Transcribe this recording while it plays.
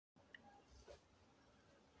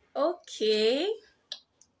Okay,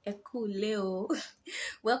 Ekuleo.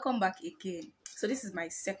 Welcome back again. So this is my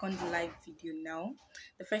second live video now.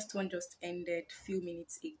 The first one just ended a few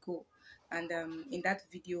minutes ago, and in that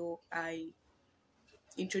video I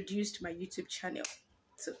introduced my YouTube channel.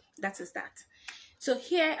 So that is that. So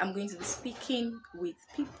here I'm going to be speaking with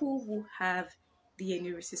people who have the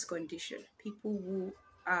enuresis condition, people who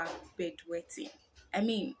are bedwetting. I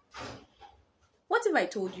mean, what if I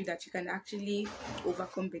told you that you can actually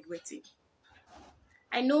overcome bedwetting?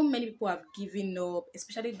 I know many people have given up,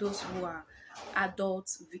 especially those who are adult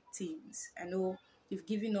victims. I know you've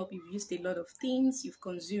given up, you've used a lot of things, you've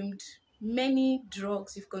consumed many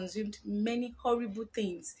drugs, you've consumed many horrible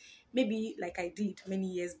things, maybe like I did many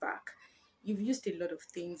years back. You've used a lot of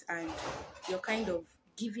things and you're kind of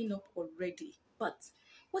giving up already. But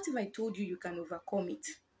what if I told you you can overcome it?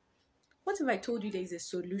 What if I told you there is a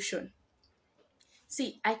solution?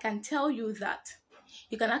 See, I can tell you that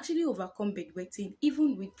you can actually overcome bedwetting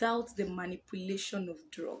even without the manipulation of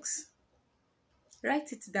drugs.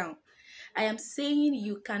 Write it down. I am saying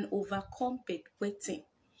you can overcome bedwetting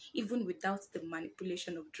even without the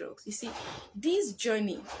manipulation of drugs. You see, this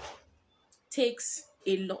journey takes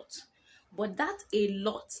a lot, but that a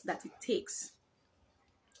lot that it takes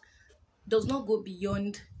does not go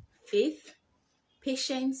beyond faith,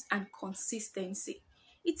 patience, and consistency.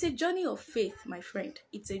 It's a journey of faith, my friend.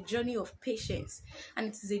 It's a journey of patience, and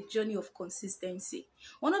it is a journey of consistency.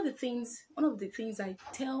 One of the things I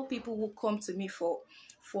tell people who come to me for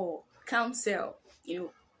counsel,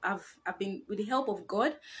 I've been, with the help of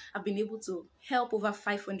God, I've been able to help over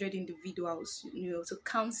 500 individuals, to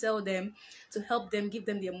counsel them, to help them, give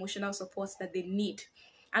them the emotional support that they need.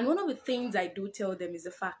 And one of the things I do tell them is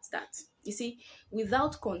the fact that, you see,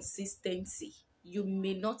 without consistency, you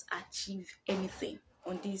may not achieve anything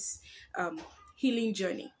on this healing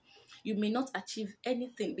journey. You may not achieve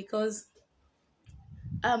anything because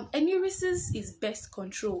enuresis is best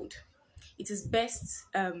controlled. It is best.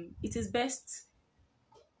 It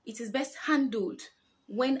is best handled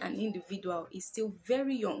when an individual is still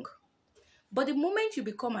very young. But the moment you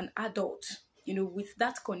become an adult, with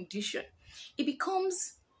that condition, it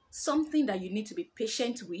becomes something that you need to be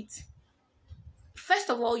patient with. First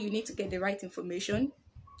of all, you need to get the right information.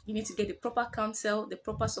 You need to get the proper counsel, the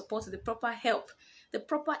proper support, the proper help, the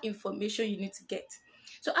proper information you need to get.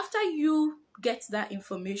 So after you get that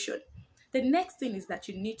information, the next thing is that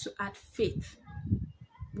you need to add faith.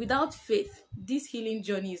 Without faith, this healing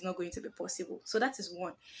journey is not going to be possible. So that is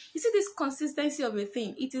one. You see, this consistency of a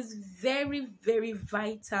thing, it is very, very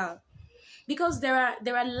vital because there are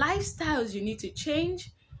lifestyles you need to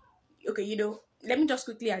change. Okay, let me just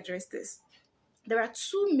quickly address this. There are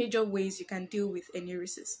two major ways you can deal with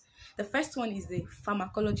enuresis. The first one is the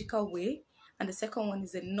pharmacological way, and the second one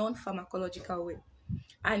is the non-pharmacological way.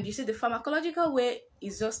 And you see, the pharmacological way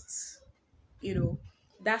is just,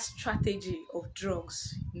 that strategy of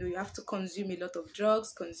drugs. You have to consume a lot of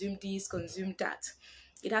drugs, consume this, consume that.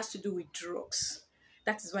 It has to do with drugs.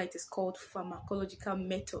 That is why it is called pharmacological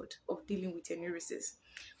method of dealing with enuresis.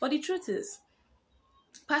 But the truth is,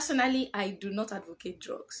 personally, I do not advocate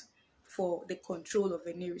drugs for the control of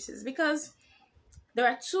enuresis because there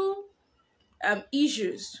are two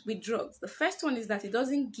issues with drugs. The first one is that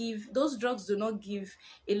those drugs do not give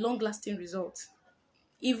a long-lasting result,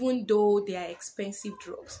 even though they are expensive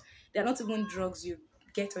drugs. They are not even drugs you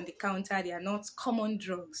get on the counter. They are not common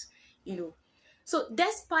drugs. So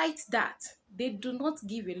despite that, they do not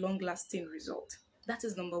give a long-lasting result. That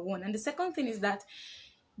is number one. And the second thing is that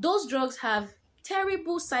those drugs have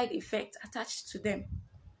terrible side effects attached to them.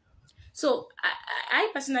 So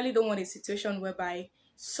I personally don't want a situation whereby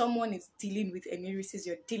someone is dealing with enuresis,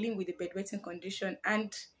 you're dealing with a bedwetting condition,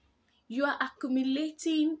 and you are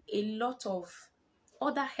accumulating a lot of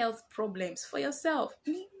other health problems for yourself.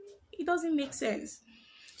 It doesn't make sense.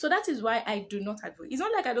 So that is why I do not advocate. It's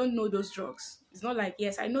not like I don't know those drugs. It's not like,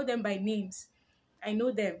 yes, I know them by names. I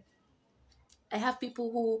know them. I have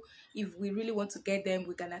people who, if we really want to get them,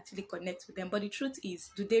 we can actually connect with them. But the truth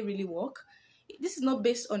is, do they really work? This is not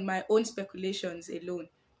based on my own speculations alone.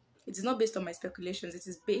 It is not based on my speculations. It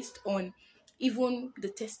is based on even the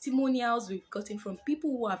testimonials we've gotten from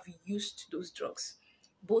people who have used those drugs,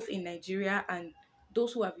 both in Nigeria and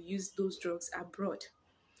those who have used those drugs abroad.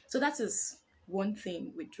 So that is one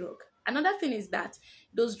thing with drug. Another thing is that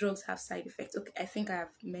those drugs have side effects. Okay, I think I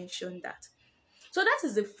have mentioned that. So that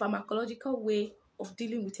is the pharmacological way of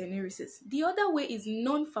dealing with enuresis. The other way is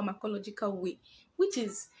non-pharmacological way, which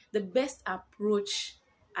is the best approach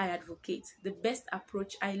I advocate, the best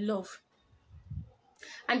approach I love.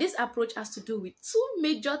 And this approach has to do with two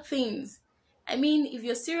major things. I mean, if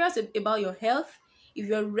you're serious about your health, if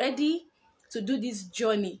you're ready to do this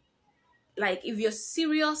journey, like if you're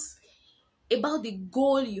serious about the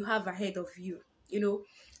goal you have ahead of you, you know.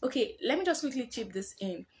 Okay, let me just quickly chip this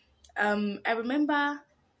in. I remember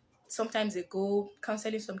sometimes ago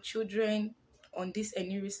counseling some children on this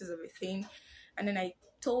enuresis of a thing, and then I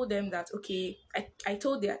told them that, okay, I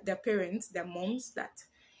told their parents, their moms, that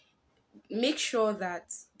make sure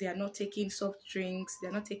that they are not taking soft drinks,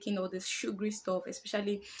 they're not taking all this sugary stuff,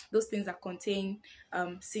 especially those things that contain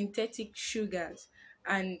synthetic sugars.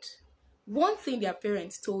 And one thing their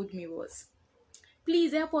parents told me was,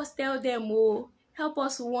 please help us tell them, oh, help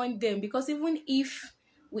us warn them, because even if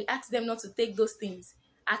we ask them not to take those things,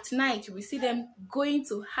 at night we see them going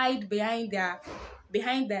to hide behind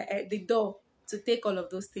the door to take all of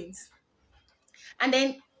those things. And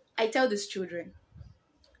then I tell these children,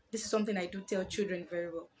 this is something I do tell children very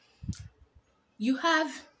well. You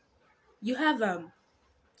have you have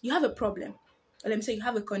you have a problem, or let me say you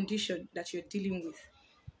have a condition that you're dealing with,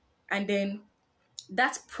 and then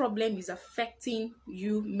that problem is affecting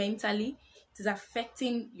you mentally, it is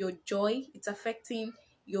affecting your joy, it's affecting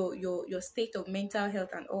your state of mental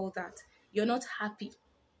health and all that. You're not happy.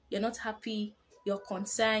 You're not happy, you're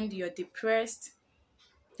concerned, you're depressed,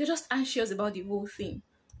 you're just anxious about the whole thing.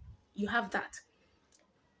 You have that.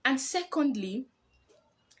 And secondly,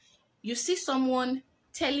 you see someone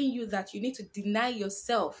telling you that you need to deny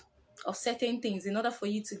yourself of certain things in order for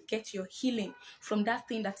you to get your healing from that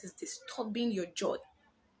thing that is disturbing your joy.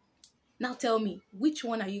 Now tell me, which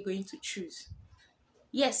one are you going to choose?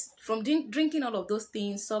 Yes, from drinking all of those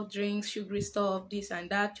things, soft drinks, sugary stuff, this and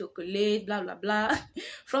that, chocolate, blah, blah, blah.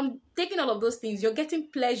 From taking all of those things, you're getting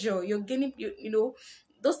pleasure. You're getting, you know,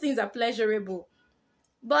 those things are pleasurable.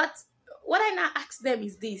 But what I now ask them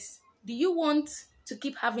is this: do you want to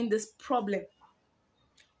keep having this problem,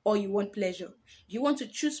 or you want pleasure? Do you want to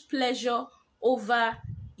choose pleasure over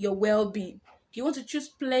your well-being? Do you want to choose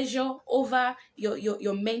pleasure over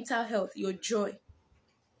your mental health, your joy?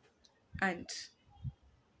 And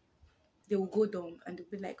they will go down and they'll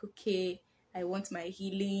be like, okay, I want my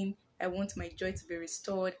healing, I want my joy to be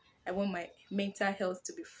restored, I want my mental health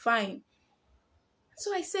to be fine.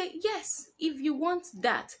 So I say, yes, if you want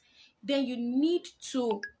that, then you need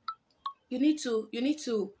to,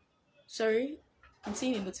 sorry, I'm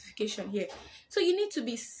seeing a notification here. So you need to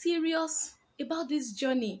be serious about this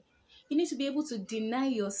journey. You need to be able to deny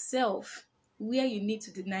yourself where you need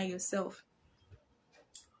to deny yourself.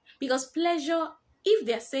 Because pleasure, if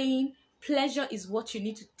they're saying pleasure is what you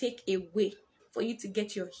need to take away for you to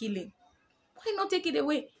get your healing, why not take it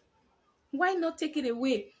away? Why not take it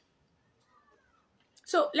away?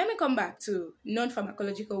 So let me come back to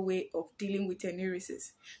non-pharmacological way of dealing with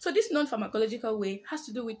enuresis. So this non-pharmacological way has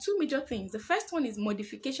to do with two major things. The first one is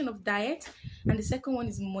modification of diet, and the second one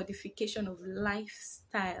is modification of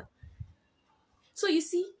lifestyle. So you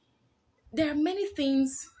see, there are many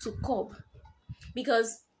things to curb,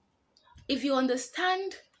 because if you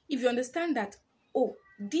understand that, oh,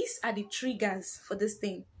 these are the triggers for this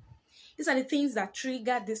thing, these are the things that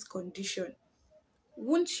trigger this condition,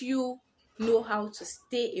 won't you know how to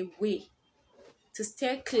stay away, to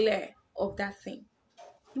steer clear of that thing?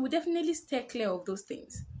 You will definitely steer clear of those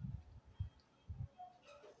things.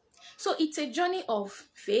 So it's a journey of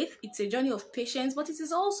faith, it's a journey of patience, but it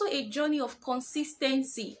is also a journey of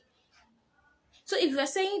consistency. So if you're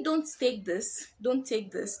saying don't take this, don't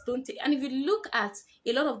take this, don't take, and if you look at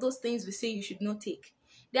a lot of those things we say you should not take,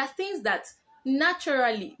 there are things that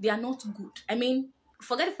naturally they are not good. I mean,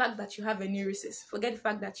 forget the fact that you have enuresis, forget the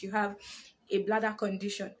fact that you have a bladder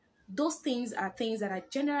condition. Those things are things that are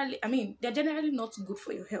generally, I mean, they're generally not good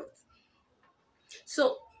for your health.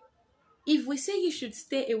 So if we say you should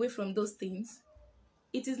stay away from those things,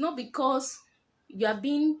 it is not because you are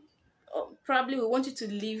being, probably we want you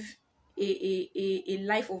to live a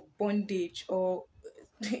life of bondage, or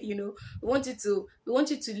you know, we want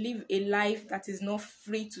you to live a life that is not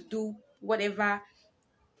free to do whatever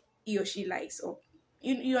he or she likes, or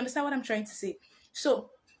you understand what I'm trying to say.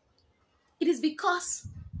 So it is because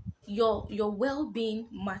your well-being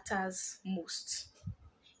matters most.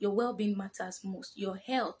 Your well-being matters most. Your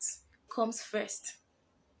health comes first.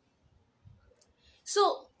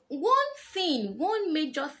 So one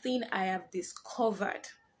major thing I have discovered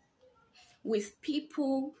with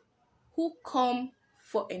people who come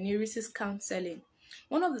for enuresis counseling,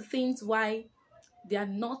 one of the things why they are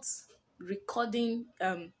not recording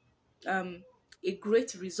a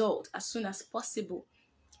great result as soon as possible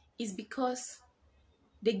is because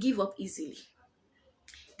they give up easily.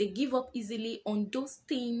 They give up easily on those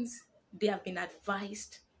things they have been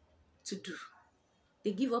advised to do.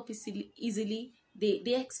 They give up easily They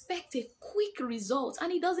expect a quick result,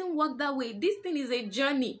 and it doesn't work that way. This thing is a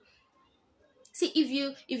journey. See, if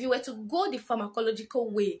you were to go the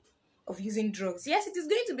pharmacological way of using drugs, yes, it is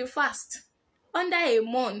going to be fast. Under a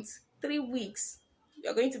month, 3 weeks,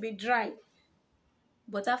 you're going to be dry.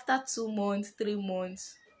 But after 2 months, 3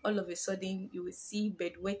 months, all of a sudden you will see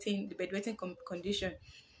bedwetting, the bedwetting condition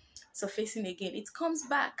surfacing again. It comes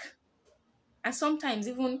back, and sometimes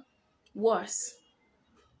even worse.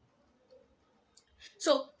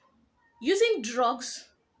 So using drugs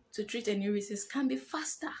to treat enuresis can be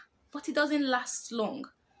faster, but it doesn't last long.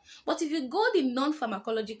 But if you go the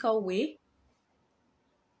non-pharmacological way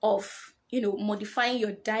of, modifying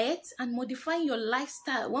your diet and modifying your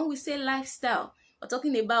lifestyle, when we say lifestyle, we're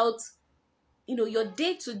talking about, your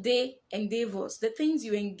day-to-day endeavors, the things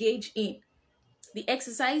you engage in, the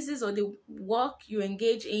exercises or the work you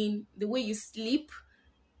engage in, the way you sleep,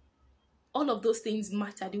 all of those things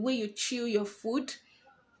matter. The way you chew your food,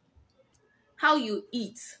 how you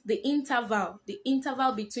eat, the interval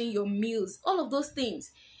between your meals, all of those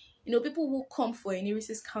things. People who come for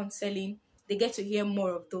enuresis counseling, they get to hear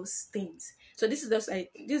more of those things. So this is just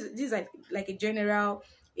like this is like a general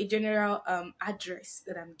address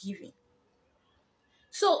that I'm giving.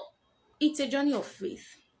 So it's a journey of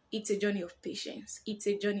faith. It's a journey of patience. It's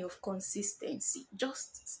a journey of consistency.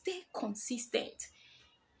 Just stay consistent.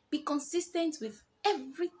 Be consistent with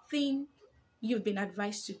everything you've been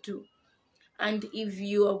advised to do. And if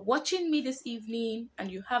you are watching me this evening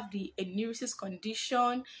and you have the enuresis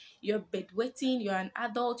condition, you're bedwetting, you're an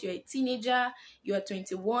adult, you're a teenager, you're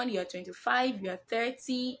 21, you're 25, you're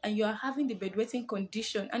 30, and you're having the bedwetting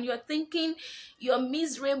condition, and you're thinking you're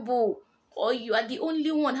miserable or you are the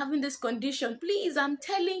only one having this condition, please, I'm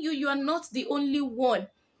telling you, you are not the only one.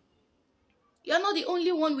 You're not the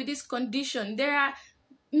only one with this condition. There are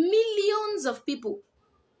millions of people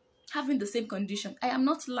having the same condition. I am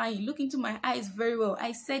not lying. Look into my eyes very well.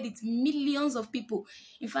 I said it's millions of people.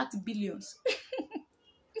 In fact, billions.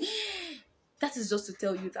 That is just to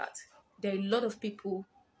tell you that there are a lot of people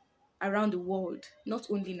around the world, not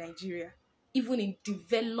only Nigeria, even in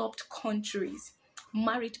developed countries,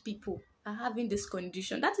 married people are having this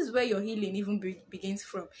condition. That is where your healing even begins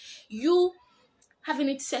from. You having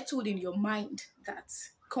it settled in your mind that,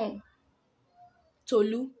 come,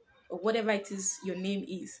 Tolu, or whatever it is your name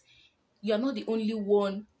is, you're not the only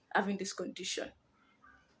one having this condition.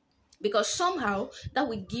 Because somehow that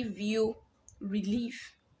will give you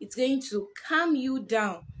relief. It's going to calm you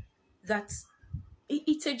down that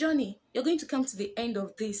it's a journey. You're going to come to the end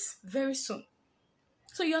of this very soon.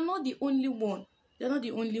 So you're not the only one. You're not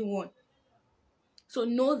the only one. So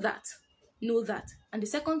know that. Know that. And the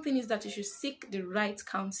second thing is that you should seek the right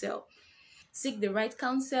counsel. Seek the right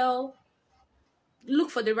counsel. Look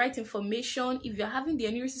for the right information. If you're having the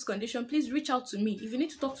enuresis condition, please reach out to me. If you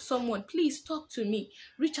need to talk to someone, please talk to me.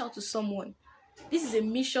 Reach out to someone. This is a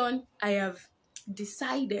mission I have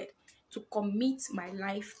decided to commit my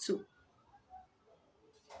life to.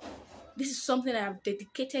 This is something I have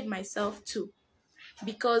dedicated myself to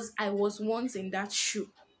because I was once in that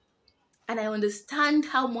shoe. And I understand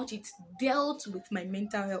how much it's dealt with my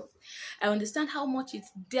mental health. I understand how much it's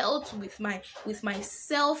dealt with my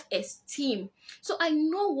self-esteem. So I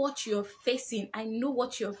know what you're facing. I know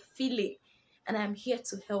what you're feeling. And I'm here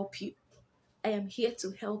to help you. I am here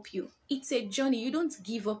to help you. It's a journey. You don't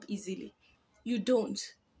give up easily. You don't.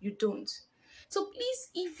 You don't. So please,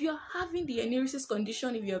 if you're having the enuresis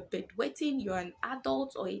condition, if you're bedwetting, you're an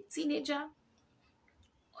adult or a teenager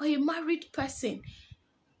or a married person,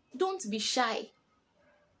 don't be shy.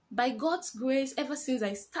 By God's grace, ever since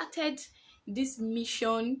I started this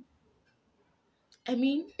mission,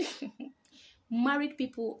 married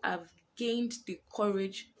people have gained the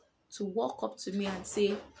courage to walk up to me and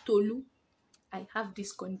say, Tolu, I have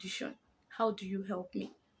this condition. How do you help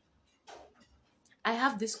me? I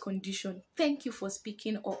have this condition. Thank you for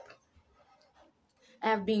speaking up. I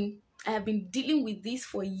have been dealing with this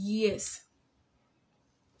for years.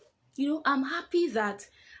 I'm happy that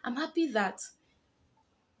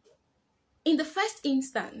in the first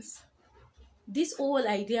instance, this whole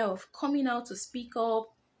idea of coming out to speak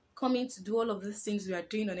up, coming to do all of these things we are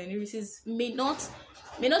doing on enuresis may not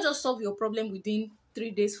just solve your problem within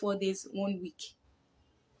 3 days, 4 days, 1 week.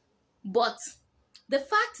 But the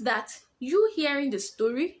fact that you hearing the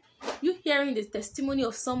story, you hearing the testimony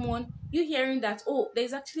of someone, you hearing that, oh,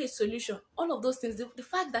 there's actually a solution, all of those things, the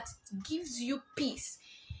fact that it gives you peace,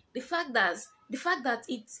 the fact that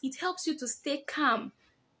it helps you to stay calm,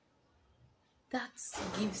 that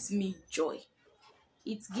gives me joy.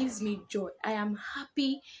 It gives me joy. I am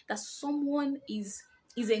happy that someone is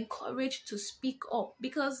is encouraged to speak up,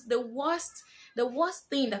 because the worst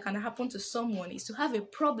thing that can happen to someone is to have a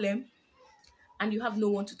problem and you have no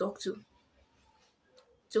one to talk to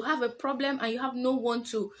have a problem and you have no one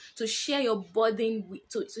to share your burden with,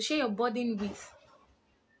 to share your burden with.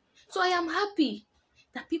 So I am happy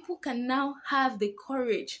that people can now have the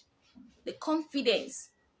courage, the confidence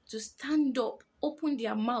to stand up, open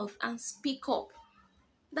their mouth and speak up.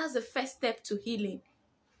 That's the first step to healing.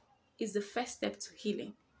 Is the first step to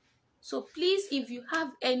healing. So please, if you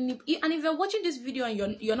have any, and if you're watching this video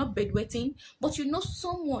and you're not bedwetting, but you know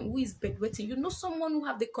someone who is bedwetting, you know someone who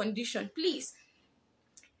have the condition, please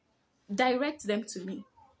direct them to me,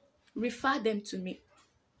 refer them to me.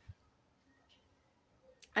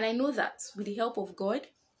 And I know that with the help of God,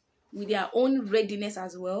 with their own readiness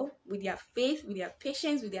as well, with their faith, with their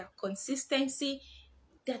patience, with their consistency,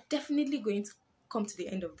 they're definitely going to come to the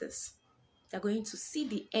end of this. They're going to see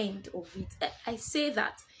the end of it. I say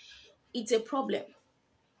that it's a problem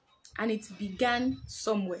and it began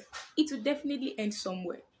somewhere. It will definitely end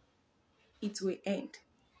somewhere. It will end.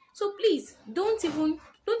 So please don't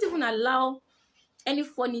even allow any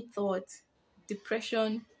funny thought,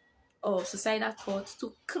 depression, or suicidal thoughts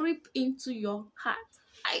to creep into your heart.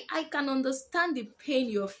 I can understand the pain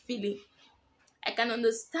you're feeling. I can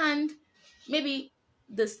understand maybe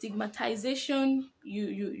the stigmatization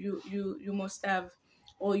you must have,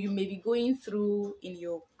 or you may be going through in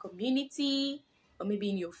your community, or maybe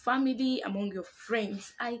in your family, among your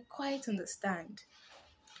friends. I quite understand.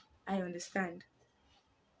 I understand.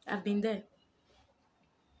 I've been there.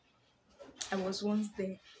 I was once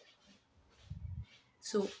there.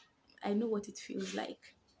 So I know what it feels like.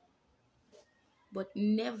 But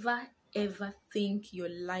never ever think your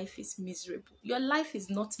life is miserable. Your life is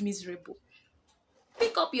not miserable.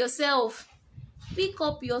 Pick up yourself. Pick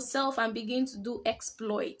up yourself and begin to do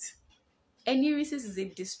exploit. Enuresis is a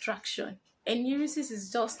distraction. Enuresis is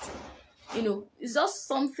just, it's just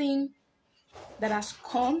something that has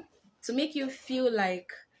come to make you feel like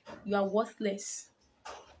you are worthless,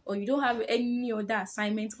 or you don't have any other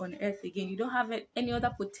assignment on earth again. You don't have any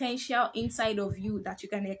other potential inside of you that you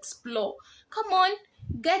can explore. Come on,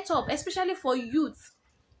 get up, especially for youth,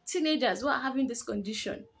 teenagers who are having this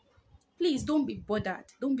condition. Please don't be bothered.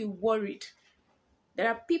 Don't be worried. There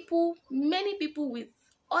are people, many people with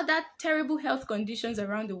other terrible health conditions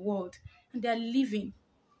around the world, and they are living.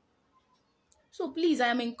 So please, I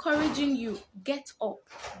am encouraging you, get up,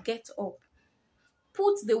 get up.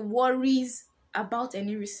 Put the worries about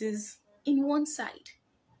enuresis in one side.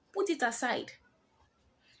 Put it aside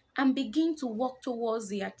and begin to work towards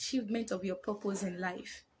the achievement of your purpose in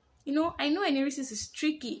life. I know enuresis is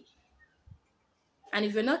tricky. And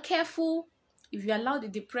if you're not careful, if you allow the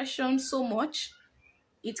depression so much,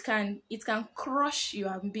 it can crush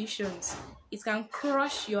your ambitions. It can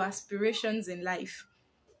crush your aspirations in life.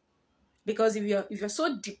 Because if you're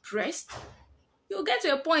so depressed, you'll get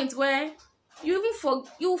to a point where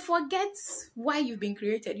you forget why you've been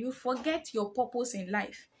created. You forget your purpose in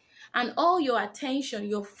life. And all your attention,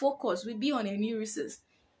 your focus will be on enuresis,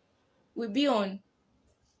 will be on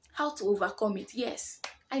how to overcome it. Yes,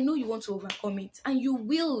 I know you want to overcome it, and you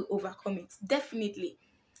will overcome it. Definitely.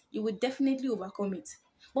 You will definitely overcome it.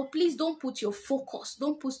 But please don't put your focus,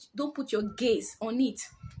 don't put your gaze on it.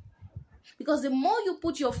 Because the more you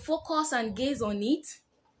put your focus and gaze on it,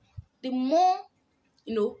 the more,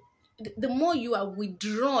 the more you are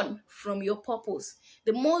withdrawn from your purpose,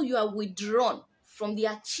 the more you are withdrawn from the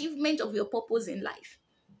achievement of your purpose in life.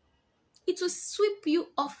 It will sweep you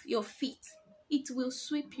off your feet. It will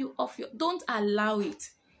sweep you off your... Don't allow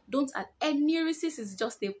it. Enuresis is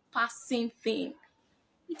just a passing thing.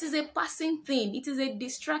 It is a passing thing. It is a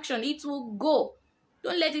distraction. It will go.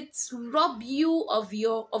 Don't let it rob you of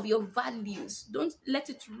your values. Don't let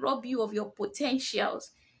it rob you of your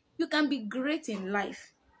potentials. You can be great in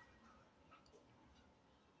life.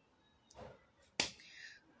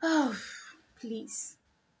 Oh, please,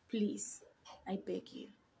 I beg you.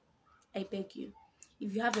 I beg you.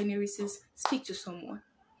 If you have enuresis, speak to someone.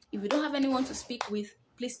 If you don't have anyone to speak with,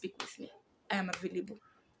 please speak with me. I am available.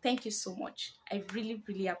 Thank you so much. I really,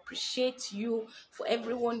 really appreciate you. For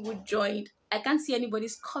everyone who joined. I can't see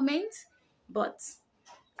anybody's comment, but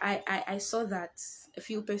I saw that a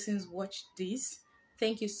few persons watched this.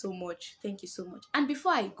 Thank you so much. Thank you so much. And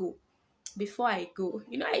before I go,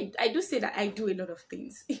 I do say that I do a lot of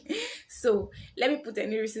things. So let me put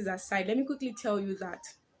enuresis aside. Let me quickly tell you that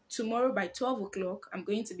tomorrow by 12 o'clock, I'm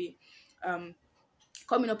going to be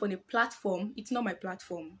coming up on a platform. It's not my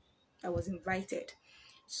platform. I was invited.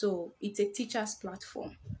 So it's a teacher's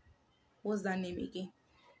platform. What's that name again?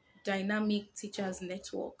 Dynamic Teachers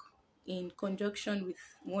Network. in conjunction with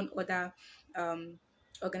one other um,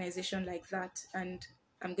 organization like that. And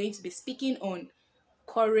I'm going to be speaking on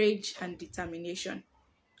courage and determination.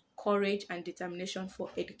 Courage and determination for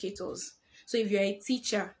educators. So if you're a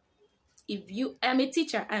teacher, I'm a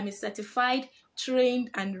teacher, I'm a certified,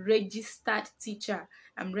 trained, and registered teacher.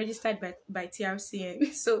 I'm registered by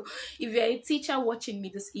TRCN. So if you're a teacher watching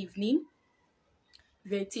me this evening,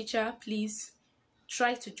 if you're a teacher, please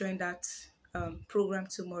try to join that program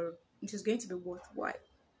tomorrow. It is going to be worthwhile.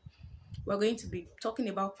 We're going to be talking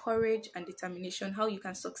about courage and determination, how you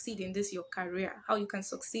can succeed in this, your career, how you can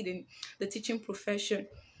succeed in the teaching profession.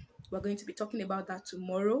 We're going to be talking about that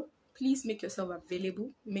tomorrow. Please make yourself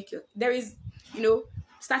available. There is,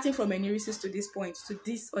 starting from enuresis to this point, to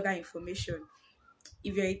this other information.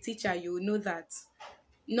 If you're a teacher, you will know that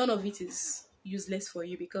none of it is useless for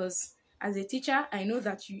you, because as a teacher, I know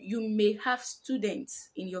that you may have students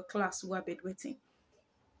in your class who are bedwetting.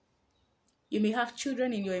 You may have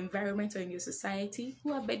children in your environment or in your society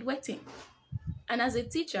who are bedwetting. And as a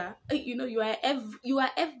teacher, you are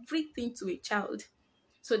everything to a child.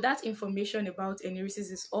 So that information about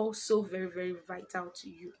enuresis is also very, very vital to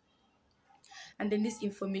you. And then this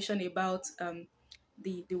information about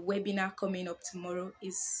the webinar coming up tomorrow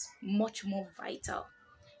is much more vital.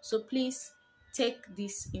 So please take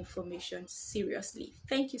this information seriously.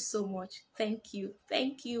 Thank you so much. Thank you.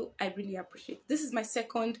 Thank you. I really appreciate it. This is my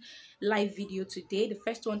second live video today. In the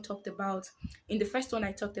first one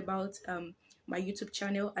I talked about my YouTube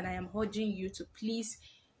channel, and I am urging you to please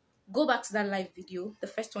go back to that live video. The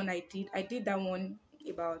first one I did that one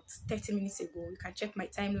about 30 minutes ago. You can check my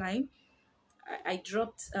timeline. I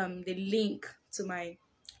dropped the link to my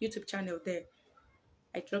YouTube channel there.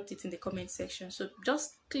 I dropped it in the comment section. So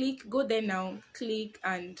just go there now, click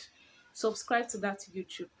and subscribe to that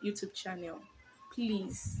YouTube channel.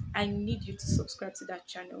 Please, I need you to subscribe to that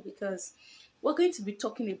channel, because we're going to be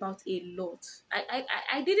talking about a lot.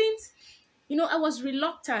 I didn't, I was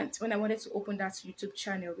reluctant when I wanted to open that YouTube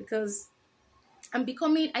channel, because I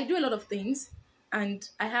do a lot of things, and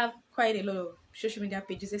I have quite a lot of social media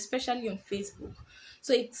pages, especially on Facebook.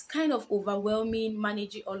 So it's kind of overwhelming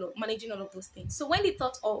managing all of those things. So when the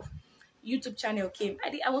thought of YouTube channel came,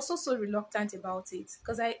 I was also reluctant about it,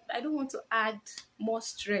 because I don't want to add more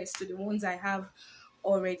stress to the ones I have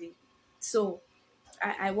already. So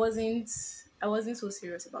I wasn't so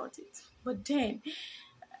serious about it. But then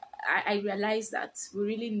I realized that we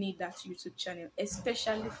really need that YouTube channel,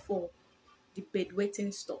 especially for the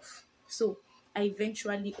bedwetting stuff. So I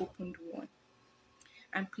eventually opened one.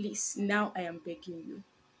 And please, now I am begging you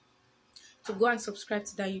to go and subscribe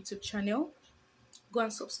to that YouTube channel. Go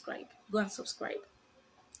and subscribe. Go and subscribe.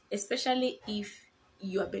 Especially if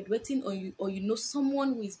you are bedwetting, or you know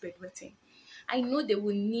someone who is bedwetting. I know they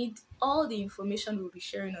will need all the information we'll be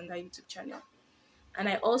sharing on that YouTube channel. And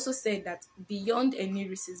I also said that beyond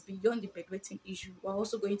enuresis, beyond the bedwetting issue, we're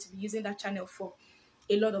also going to be using that channel for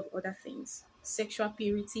a lot of other things: sexual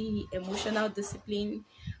purity, emotional discipline,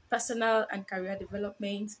 personal and career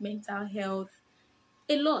development, mental health,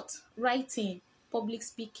 a lot, writing, public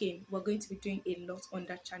speaking. We're going to be doing a lot on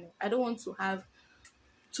that channel. I don't want to have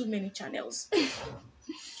too many channels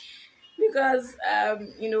because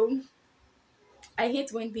I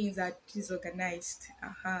hate when things are disorganized.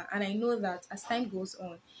 And I know that as time goes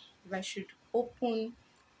on, if I should open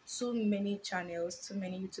too many channels, too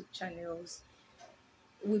many YouTube channels,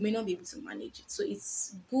 we may not be able to manage it. So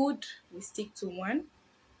it's good we stick to one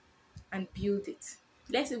and build it.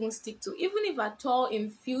 Let's even stick to, even if at all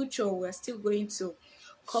in future we're still going to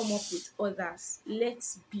come up with others,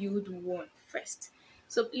 let's build one first.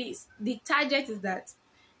 So please, the target is that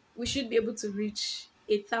we should be able to reach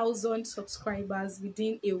 1,000 subscribers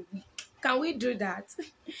within a week. Can we do that?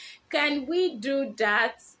 Can we do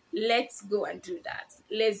that? Let's go and do that.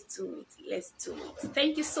 Let's do it. Let's do it.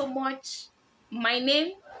 Thank you so much. My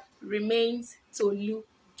name remains Tolu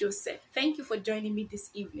Joseph. Thank you for joining me this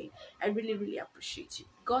evening. I really, really appreciate you.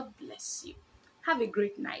 God bless you. Have a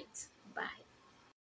great night. Bye.